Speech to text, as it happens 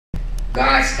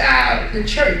God styled the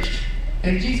church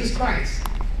and Jesus Christ.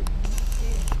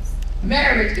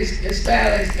 Marriage is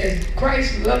styled as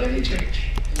Christ loving the church.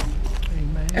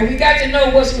 Amen. And we got to know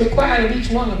what's required of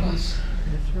each one of us.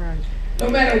 That's right. No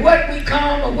matter what we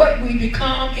come or what we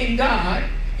become in God,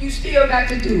 you still got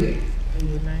to do it.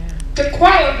 Amen. To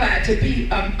qualify to be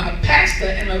a pastor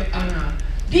and a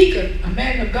deacon, a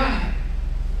man of God,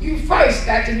 you first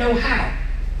got to know how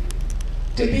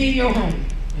to be in your home.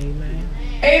 Amen.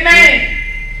 Amen.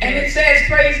 And it says,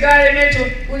 praise God, amen, to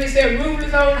when it says rule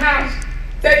his own house,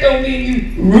 that don't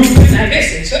mean you ruling. Now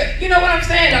listen, so, you know what I'm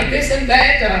saying? This and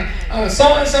that,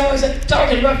 so and so,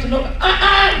 talking rough to nobody.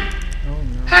 Oh,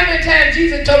 no. How many times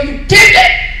Jesus told you,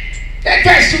 that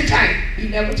dress too tight? He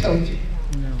never told you.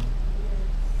 No.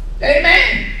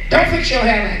 Amen. Don't fix your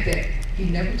hair like that. He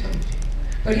never told you.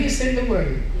 But he sent the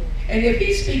word. And if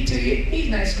he speak to you, he's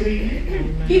not screaming.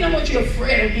 Amen. He don't want you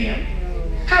afraid of him.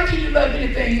 How can you love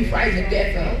anything you frightened to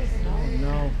death of? Oh,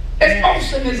 no. As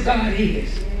awesome as God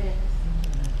is,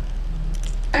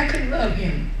 I could love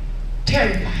him,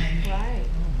 terrifying me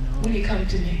when he comes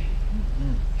to me.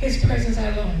 His presence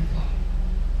I long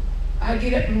for. I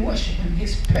get up and worship him.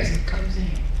 His presence comes in.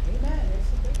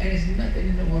 And there's nothing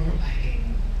in the world like it.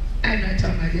 I'm not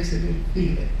talking about just a little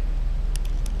feeling.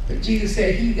 But Jesus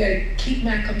said, he that keep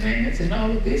my commandments and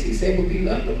all of this, he said, will be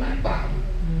loved of my Father.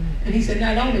 And he said,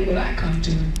 not only will I come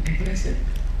to him and bless him,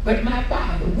 but my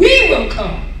Father, we will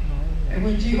come. And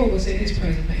when Jehovah's in his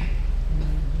presence, man,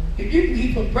 if you can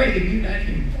keep from breaking, you're not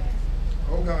human.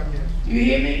 Oh God, yes. You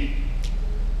hear me?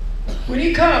 When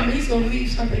he comes, he's going to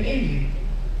leave something in you.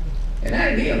 And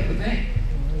I live for that.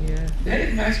 Yeah. That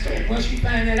is my strength once you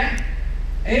find that out.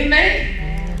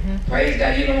 Amen. Praise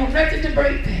God. You don't want nothing to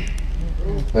break that.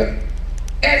 But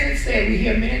as it said, we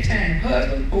hear many times,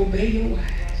 husband, obey your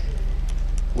wives.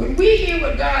 When we hear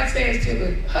what God says to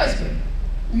the husband,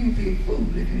 we would be a fool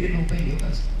if you didn't obey your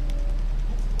husband.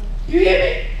 You hear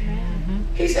me?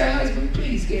 He said, husband,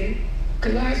 please get it.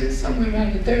 Colossians, somewhere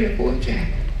around the 3rd or 4th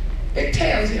chapter. It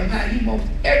tells him how he wants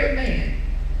every man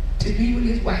to be with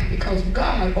his wife because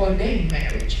God ordained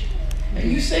marriage.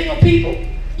 And you single people,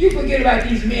 you forget about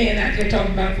these men out there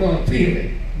talking about for a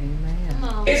feeling.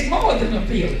 Amen. It's more than a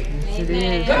feeling. Yes, it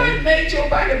is. God made your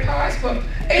body parts for,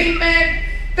 amen,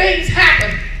 things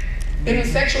happen in a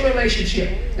sexual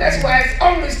relationship. That's why it's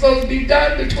only supposed to be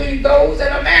done between those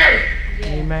that are married.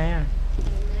 Amen.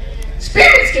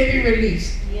 Spirits can be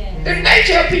released. The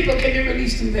nature of people can be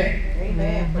released through that.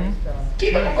 Amen.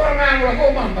 Keep on going around with a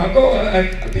whore mama or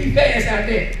go be fast out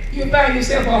there. You find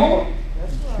yourself a whore.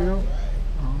 That's true.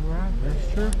 All right.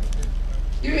 That's true.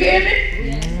 You hear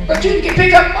me? But you can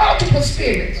pick up multiple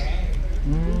spirits.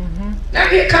 Now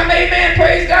here come, amen,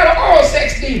 praise God, an all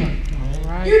sex demon.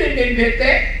 All right. You didn't invent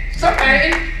that.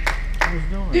 Somebody. Who's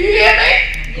doing Do it? you hear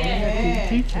me? Go ahead,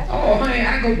 keep teaching. Oh, honey,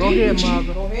 I go Go deep ahead, with you.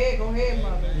 mother. Go ahead,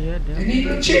 mother. Yeah, And definitely. these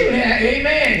little children,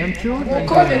 amen. Them children. Won't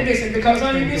call them listen because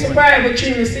honey, you'd be surprised what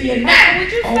children see it now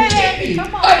Would you on say that? TV.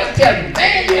 Come on. Other tell them,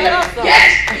 man, you know,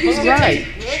 yes, you still Right.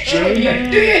 teach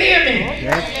children. Do you hear me?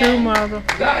 That's true, mother.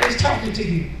 God is talking to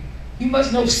you. You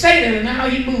must know Satan and how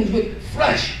he moves with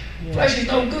flesh. Yeah. Flesh is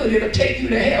no good. It'll take you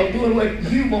to hell doing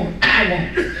what you want, I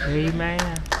want. Amen.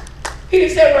 He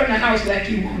didn't say run the house like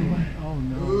you want to run. Oh,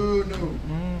 no. Oh no.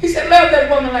 He said love that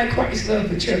woman like Christ loved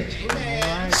the church. All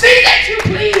right. See that you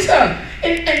please her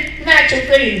in natural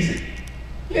things.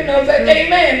 You know that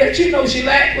amen that you know she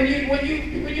liked when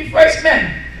you first met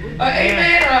her.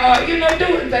 Amen. You know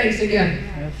doing things together.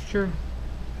 That's true.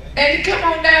 And you come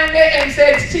on down there and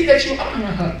said see that you honor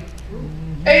her.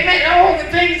 Amen. All the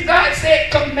things God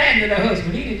said commanded a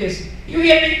husband. He didn't just you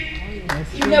hear me?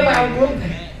 That's You true. never outgrow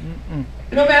that.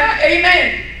 No matter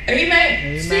amen.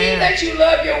 Amen. See Amen. that you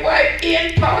love your wife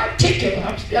in particular.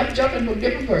 I'm jumping to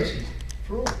different verses.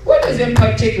 What does in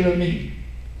particular mean?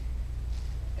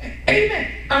 Amen.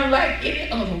 Unlike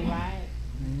any other one.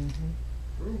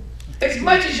 As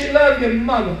much as you love your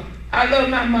mother, I love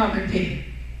my mom and dad.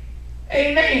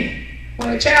 Amen. When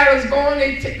a child is born,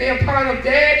 they're part of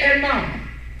dad and mom,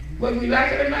 whether we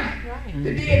like it or not.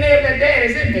 The DNA of that dad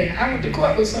is in there. I went to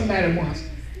court with somebody once,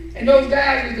 and those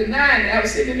guys was denying it. I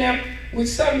was sitting there with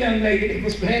some young lady that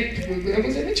was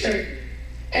in the church,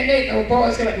 and they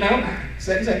boys said, no.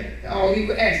 So all he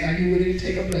would ask, are you willing to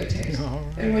take a blood test?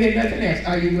 And we hear nothing else.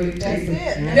 Are you willing to take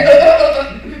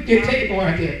it? Get take it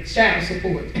right there. Child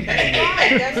support. That's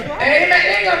right. Amen.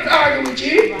 They ain't gonna argue with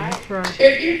you. That's right.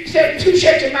 If you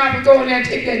shut your mouth and go in there and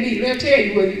take that knee, they'll tell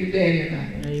you whether you're daddy or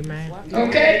not. Amen.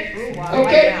 Okay?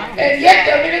 Okay? And yet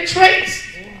there are many traits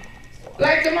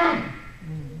like the mama.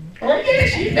 Oh yeah,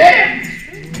 she's there.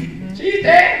 She's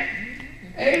there.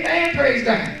 Amen. Praise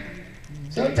God.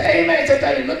 Sometimes, amen,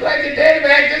 sometimes you look like your daddy,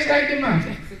 but act just like your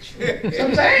mama.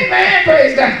 Sometimes, amen,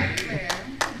 praise God.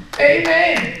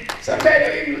 Amen.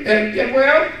 Sometimes,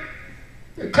 well,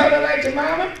 they color like your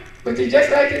mama, but they're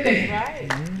just like your daddy.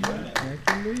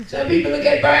 Right. Some people look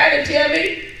at Brian and tell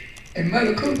me, and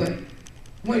Mother Cooper,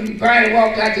 when Brian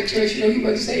walked out the church, you know, he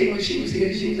wasn't saved when she was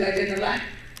here, she was out there in the lot.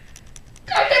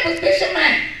 God, that was Bishop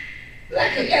Mack.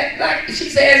 Like she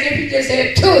said, as if he just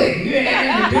said to him. You ain't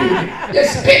had nothing to do with it.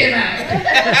 Just spit him out.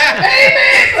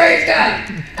 Amen, praise God.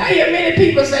 I hear many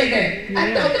people say that.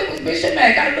 I thought that was Bishop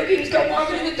Mack. I look, he was come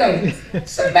walking in the door.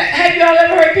 Have y'all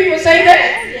ever heard people say that?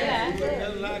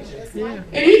 Yeah.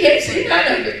 And he can't see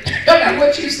none of it. No matter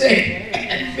what you say.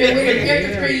 Been with him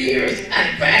 53 years.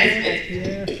 I'm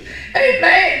fasting.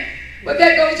 Amen. But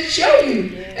that goes to show you,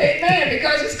 amen,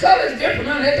 because his color is different,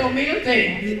 that don't mean a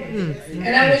thing.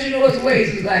 And I want you to know his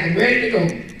ways is like I'm ready to go.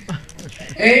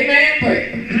 Amen.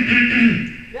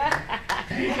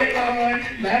 Thank you, Lord.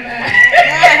 Bye-bye.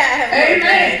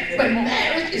 Amen. But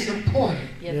marriage is important.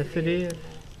 Yes, it is.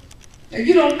 And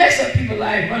you don't mess up people's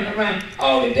life running around.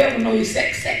 Oh, the devil know you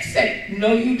sex.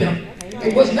 No, you don't.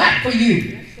 It was not for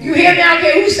you. You hear me? I don't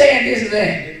care who's saying this or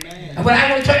that. But I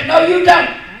want to tell you, no, you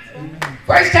don't.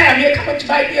 First time you're coming to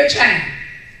might be a child.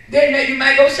 Then maybe you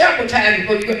might go several times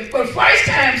before you go. But first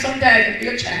time sometimes it can be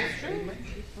a child.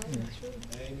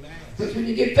 Because when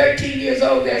you get 13 years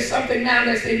old, there's something now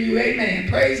that's in you. Amen.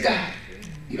 Praise God.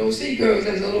 You don't see girls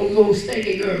as those old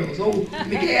stinky girls. Old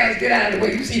Miguel's, get out of the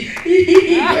way. You see,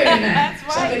 ready now.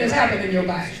 Something has happened in your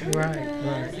body.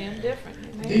 Right.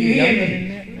 Do you hear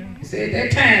me? He said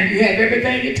at that time you have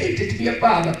everything it takes to be a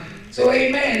father. So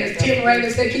amen, as Tim Wrangler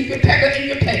said, keep your pecker in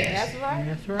your pants.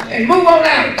 That's right. And move on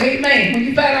out. Amen. When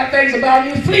you find out things about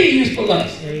you, flee useful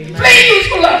lust. Amen. Flee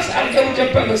useful lust. I don't care what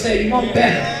your brother say, you want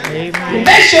better. Amen. You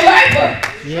mess your life up.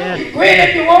 Yes. You grin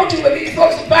if you want to, but these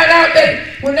folks will find out that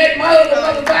when that mother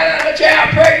find out a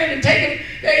child pregnant and take him,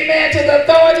 amen, to the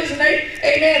authorities and they,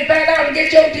 amen, find out and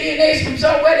get your DNA from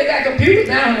somewhere. They got computers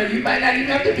down there. You might not even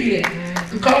have to be there.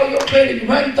 You call your clinic,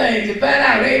 run things, and find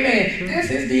out, amen, that's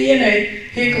his DNA.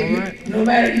 No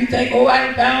matter you think, oh,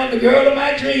 I found the girl of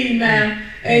my dream now.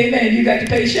 Amen. You got to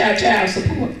pay child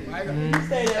support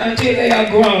until they are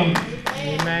grown.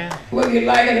 Amen. Whether you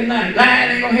like it or not,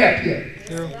 lying ain't gonna help you.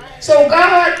 True. So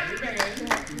God,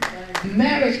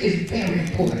 marriage is very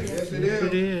important. Yes,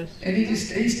 it is. And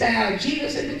he styled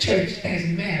Jesus in the church as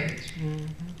marriage.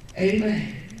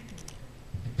 Amen.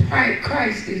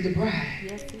 Christ is the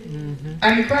bride.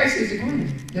 I mean, Christ is the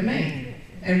groom, the man.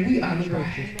 And we are the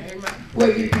bride.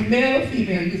 Whether you be male or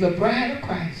female, you're the bride of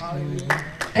Christ.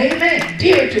 Amen.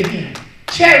 Dear to him.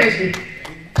 Cherish him.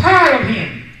 Part of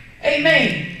him.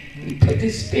 Amen. He put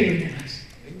this spirit in us.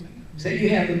 So you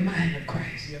have the mind of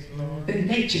Christ. The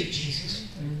nature of Jesus.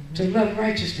 To love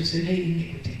righteousness and hate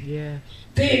iniquity. Yes.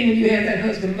 Then when you have that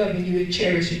husband loving you and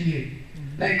cherishing you,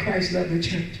 like Christ loved the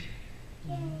church.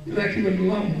 Like you were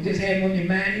alone, just have on your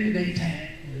mind in the daytime.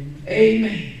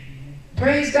 Amen.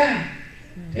 Praise God.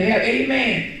 They have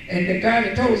amen. And the God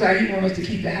that told us how he wants us to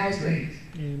keep the house ladies.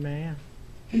 Amen.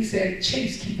 He said,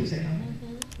 chase keepers at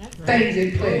home. Things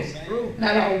in place.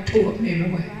 Not all tore up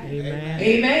men away. Amen.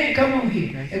 Amen. Come on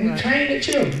here. That's and we train the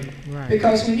children. Right.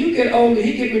 Because when you get older,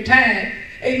 he get retired.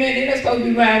 Amen. They're not supposed to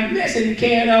be around messing and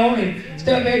carrying on and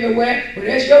stuff everywhere. But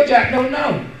that's your job.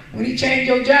 No. When he changed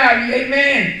your job, you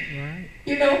amen. Right.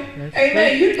 You know, That's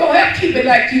amen. You go help keep it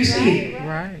like you see it.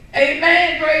 Right.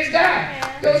 Amen. Praise God.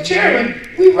 Those children,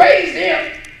 we raise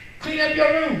them. Clean up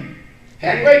your room.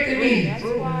 Help break the leaves.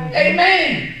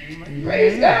 Amen.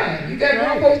 Praise God. You got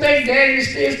wrong folks think daddy is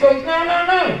still supposed.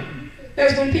 No.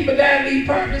 That's when people die and leave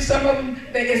property. Some of them,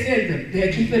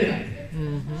 they'll keep it up.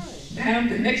 Down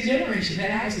to the next generation,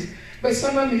 that house is. But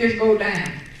some of them just go down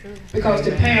because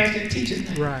the parents didn't teach us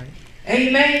nothing. Right.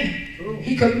 Amen.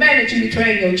 He commanded you to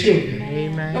train your children.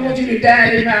 Amen. Don't want you to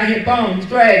die around here bones,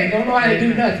 dragging, don't know how to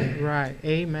do nothing. Right.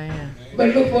 Amen.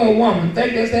 But look for a woman.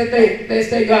 Think that's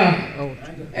their God. Oh.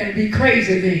 And be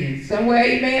crazy then. Somewhere,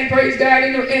 amen, praise God,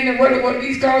 in the what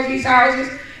these calls these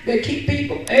houses that keep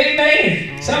people.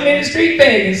 Amen. Some in the street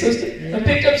begging, sister. Yeah. I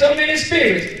picked up so many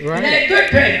spirits. Right. And they're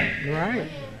good parents. Right.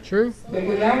 True. But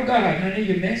without God, honey,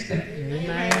 you're messed up.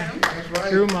 Amen.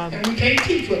 True, mother. And we can't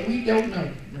teach what we don't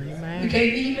know. Amen. We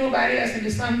can't lead nobody else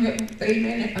into something,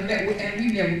 amen, and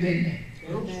we've never been there.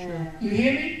 You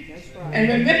hear me? And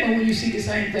remember when you see the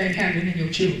same thing happening in your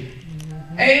children.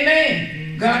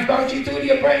 Amen. God brought you through it,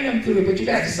 he'll bring them through it, but you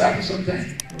got to suffer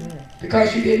something.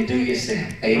 Because you didn't do it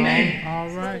yourself. Amen. All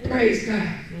right. Praise God.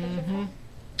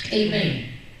 Amen.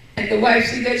 And the wife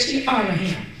see that she honor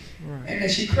him. Right. And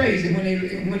that she crazy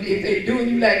if they doing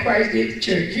you like Christ did the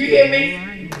church. You hear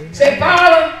me? Say,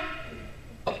 Father,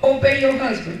 obey your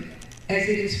husband as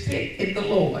it is fit in the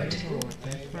Lord.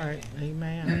 That's right.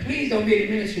 Amen. Now, please don't be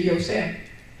the minister yourself,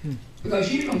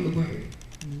 because you know the word.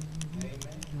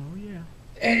 Oh, yeah.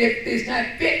 And if it's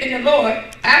not fit in the Lord,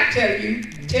 I tell you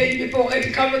before at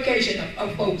the convocation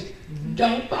of folks,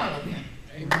 don't follow them.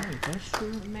 Right. That's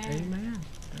true. Amen. Amen.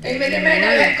 They may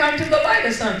not have come to the light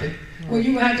or something. Well,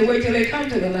 you have to wait till they come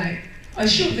to the light.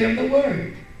 Assure them the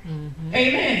word.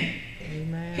 Amen.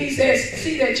 Amen. He says,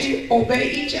 see that you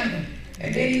obey each other.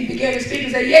 And then he began to speak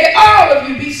and say, yea, all of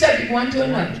you be subject one to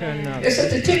another. There's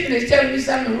Sister Tiffany is telling me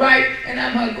something right, and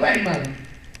I'm her grandmother.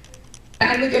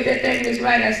 I look at that thing that's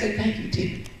right, I say, thank you,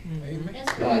 Tiffany.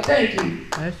 Lord, thank you.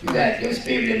 You got your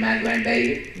spirit in my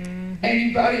grandbaby, and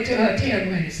you brought it to her tail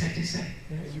grand, such and such.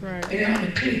 That's right. And on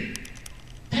the clip.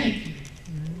 Thank you.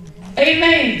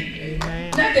 Amen. Amen.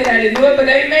 Not that I didn't know it, but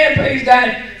amen, praise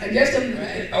God. Just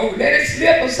let it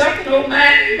slip or something, oh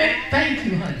man, amen. Thank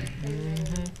you, honey.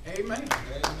 Amen.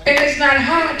 And it's not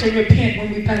hard to repent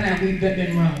when we find out we've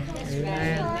been wrong.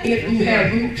 Amen. If you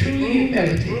have true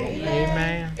humility.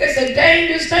 Amen. It's a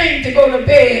dangerous thing to go to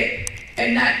bed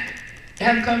and not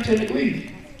have come to an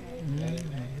agreement.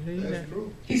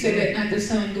 He said, let not the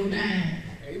sun go down.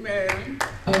 Amen.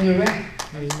 On your right.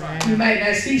 Amen. You might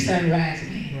not see sunrise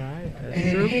again. Right. That's And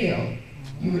in true. hell,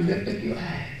 you will lift up your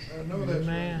eyes.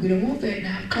 Amen. We don't want that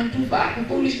now. Come too far for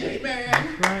foolishness. Amen.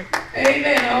 That's right.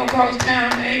 Amen. All across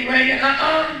town, they ain't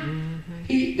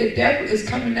raining. The devil is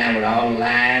coming down with all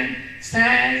lying,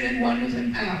 signs, and wonders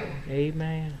and power.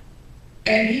 Amen.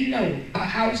 And he know a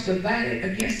house divided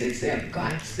against itself.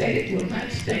 God said it will not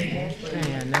stand.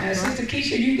 Stand. Now, That's right. Sister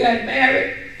Keisha, you got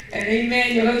married, and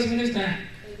amen, your husband is not.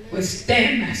 But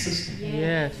stand, my sister.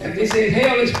 Yes. If they say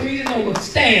hell is freezing over,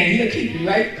 stand. He'll keep you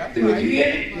right through it. You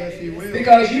hear me? Yes, he will.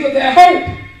 Because you're their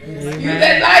hope. Amen. You're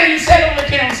that light he set on the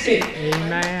candlestick.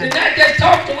 Amen. To not just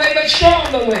talk the way, but show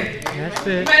them the way. That's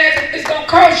it. It's going to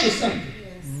cost you something.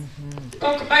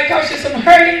 It might cost you some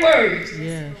hurting words.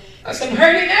 Yes. Or some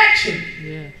hurting action.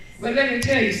 Yes. But let me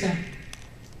tell you something.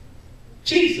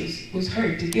 Jesus was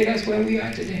hurt to get us where we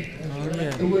are today. Oh,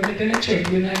 yeah. It wouldn't have been a church.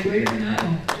 We're not greater than our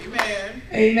own. Amen.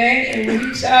 Amen. And when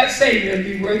he saw Savior, it'll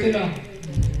be worth it all.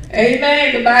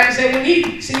 Amen. The Bible said when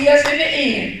he see us in the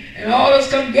end and all us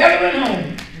come gathering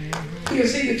home, he'll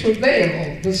see the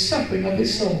travail, the suffering of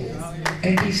his soul,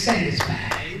 and be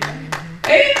satisfied.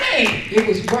 Amen. It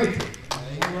was worth it.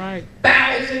 Right.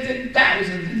 Thousands and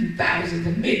thousands and thousands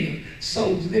of millions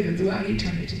souls living throughout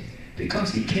eternity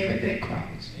because he carried that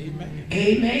cross. Amen.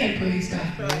 Amen. Praise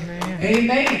God. Amen.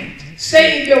 Amen.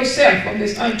 Save yourself from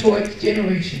this untoward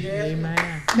generation.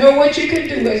 Amen. Know what you can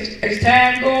do as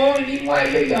time goes on, and even while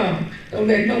you're young. Don't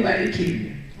let nobody kill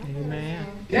you. Amen.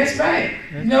 That's right.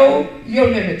 Know your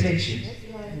limitations.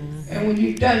 And when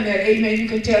you've done that, amen, you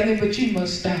can tell them, but you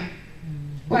must stop.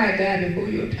 Why die before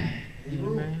your time?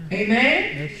 Amen.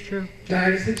 Amen. That's true.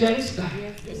 God is a jealous God.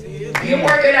 Yes, he is. He'll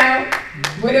work it out.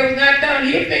 Whatever's not done,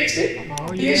 he'll fix it.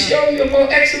 Oh, He'll yeah. show you a more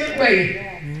excellent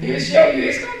way. He'll show you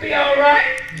it's going to be all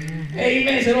right.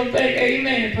 Amen. So don't think,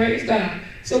 amen. Praise God.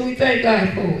 So we thank God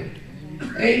for it.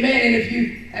 Amen. And if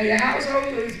your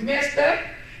household is messed up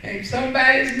and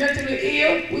somebody is mentally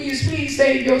ill, will you please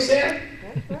save yourself?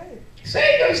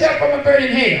 Save yourself from a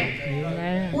burning hell.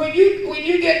 Amen. When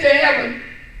you get to heaven,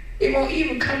 it won't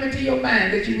even come into your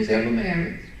mind that you was ever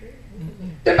married.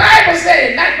 The Bible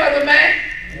said it, not Mother Mack.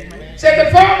 Said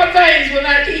the former things will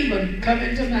not even come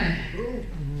into mind.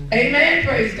 Amen.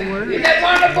 Praise God. Isn't that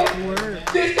wonderful?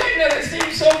 This thing doesn't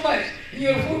seem so much.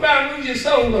 You'll fool around and lose your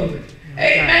soul over it.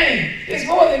 Amen. It's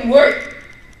more than work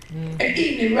and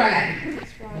eating and riding.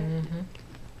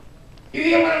 You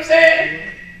hear what I'm saying?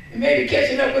 And maybe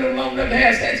catching up with them long enough to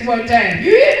have sex one time.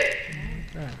 You hear it?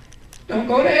 Don't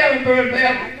go to hell and burn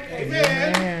forever.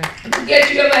 Amen. And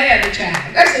forget you ever had a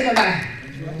child. That's in the Bible.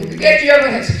 And forget you ever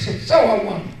had so a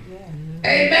woman.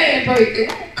 Amen. Praise. It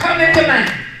won't come into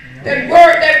mind. That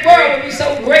word will be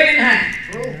so great and high.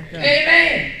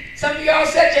 Amen. Some of y'all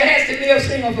set your hands to live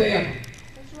single forever.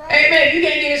 Amen. If you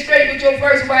can't get it straight with your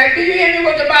first wife, do you hear me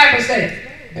what the Bible says?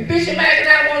 And Bishop Mack and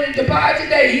I wanted to depart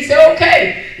today. He said,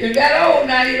 okay, you got old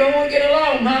now, you don't want to get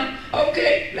along, huh?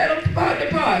 Okay, let them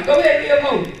depart. Go ahead and live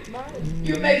holy.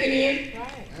 You make it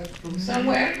in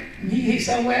somewhere. He's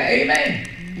somewhere. Amen.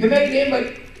 You make it in,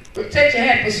 but protect your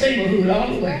hat for singlehood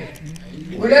all the way.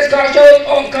 Well, that's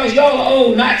because y'all are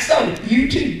old, not so. You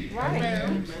too.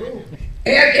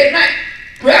 If not,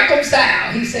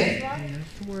 reconcile, he said.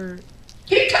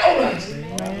 He told us.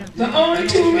 The only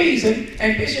two reasons,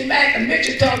 and Bishop Mack and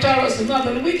Mitchell taught us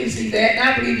another, and we can see that, and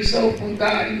I believe it's so from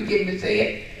God, he was given to say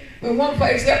it. But one for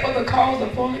except for the cause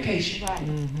of fornication.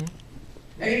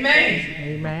 Amen.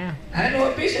 Amen. I know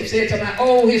what Bishop said to my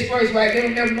his first wife. They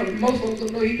don't never know. Most folks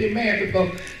don't know he's been married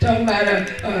before. Talking about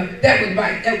that was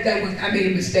right. That was I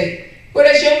made a mistake. Well,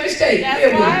 that's your mistake.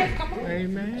 That's right. Come on.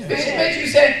 Amen. Bishop Mitchell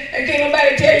said, and can't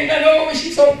nobody tell you nothing. Oh,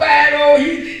 she's so fine. Oh,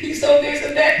 he's so this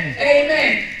and that.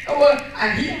 Amen. Oh, well,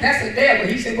 that's a devil.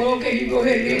 He said, well, okay, you go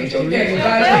ahead and live with your devil.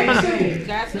 God said,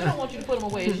 God said, I don't want you to put him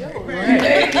away. It's yours.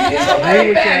 it's so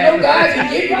bad. No, God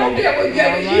can give you no devil. The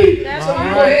devil is you. So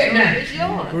you go ahead now. It's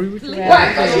yours. Why?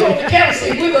 Because you on the counter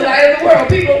say we were light of the world.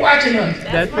 People are watching us.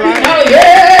 That's You right. know,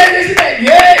 yeah, this and that.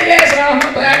 Yeah, yes,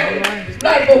 but I know a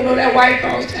lot of folks know that white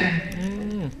cross time.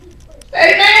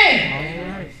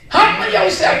 Amen. Humble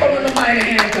yourself under the mighty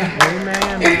hand of God.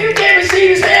 Amen. If you can't receive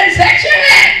his hand, section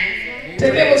that.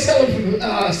 To live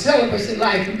a celibacy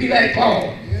life and be like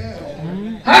Paul.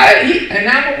 And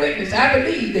I'm a witness. I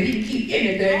believe that he can keep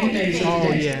anything he may say.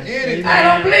 Oh, yeah. I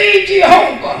don't believe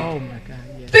Jehovah, Oh, my God.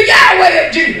 Yes. the Yahweh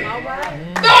of Judah, All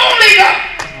right. the only God,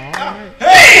 All right.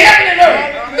 made heaven and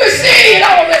earth, the sea and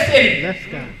all that's in it, Let's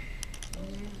go.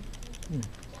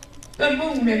 the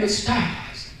moon and the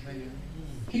stars.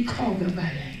 He called them by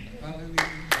name.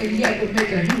 And yet would make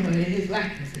a human in his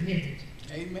likeness and image.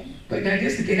 Amen. But now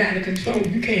this will get out of control.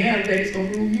 You can't have that. It's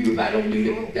going to rule you if I don't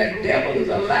do it. That devil is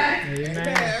a lie.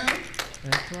 Amen.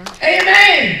 That's right.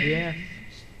 Amen. Yeah.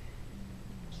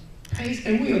 Praise,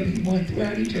 and we'll be one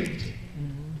throughout eternity.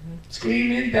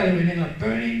 Screaming and bellowing in a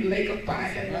burning lake of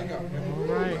fire. All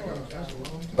right.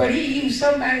 But he used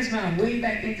somebody's mouth way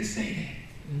back then to say that.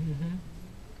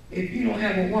 If you don't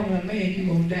have a woman or man, you're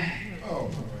going to die.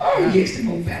 Oh, yes, the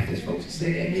old Baptist folks will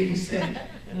say that. And they will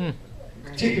sell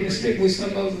chicken and stick with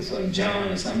some John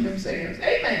or some of themselves.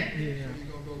 Amen. Yeah.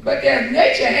 But their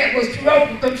nature was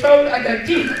control of the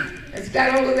demon. It's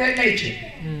got hold of that nature.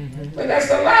 But that's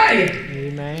a liar.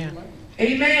 Amen.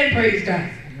 Amen, praise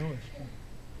God.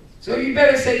 So you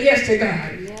better say yes to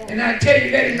God. And I tell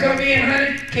you, let him come in,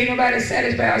 honey. Can't nobody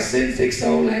satisfy a sin-sick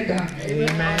soul like God.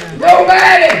 Amen.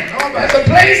 Nobody. There's a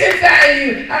place inside of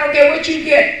you. I don't care what you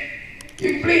get.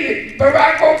 You can believe it.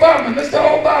 Barack Obama, Mr.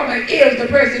 Obama is the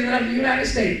president of the United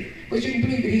States. But you can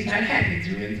believe that he's not happy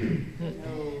through and through.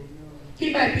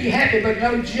 He might be happy, but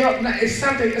no joke. It's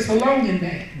something that's a longing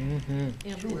there.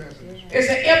 It's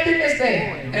an emptiness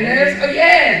there. And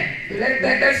there's,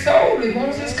 that soul is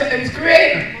once it was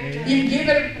created. You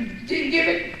can give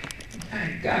it,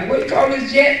 my God, what do you call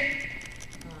this jet?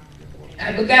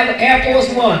 I forgot what Air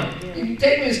Force One. You can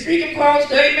take me and streak him across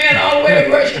the amen all the way to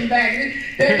Russian back.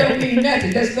 That don't mean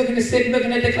nothing. That's looking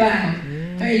at the clouds.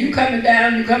 Hey, you coming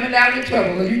down in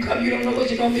trouble. You don't know what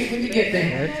you're going to meet when you get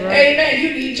there. That's right. Amen.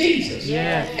 You need Jesus.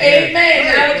 Yeah. Amen.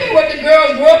 I don't care what the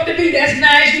girls grow up to be. That's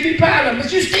nice. You be proud of them.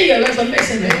 But you still, there's a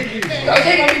missing there. Because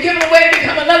they're going to be given away and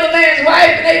become another man's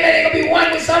wife. And amen, they're going to be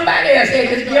one with somebody else. Hey,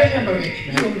 just be a memory.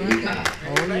 You don't need God.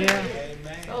 Oh, yeah.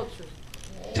 So true.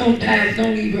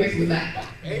 Don't leave earth without.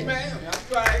 Amen.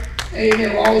 That's right.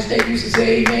 Amen. Well, all state used to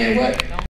say amen. What?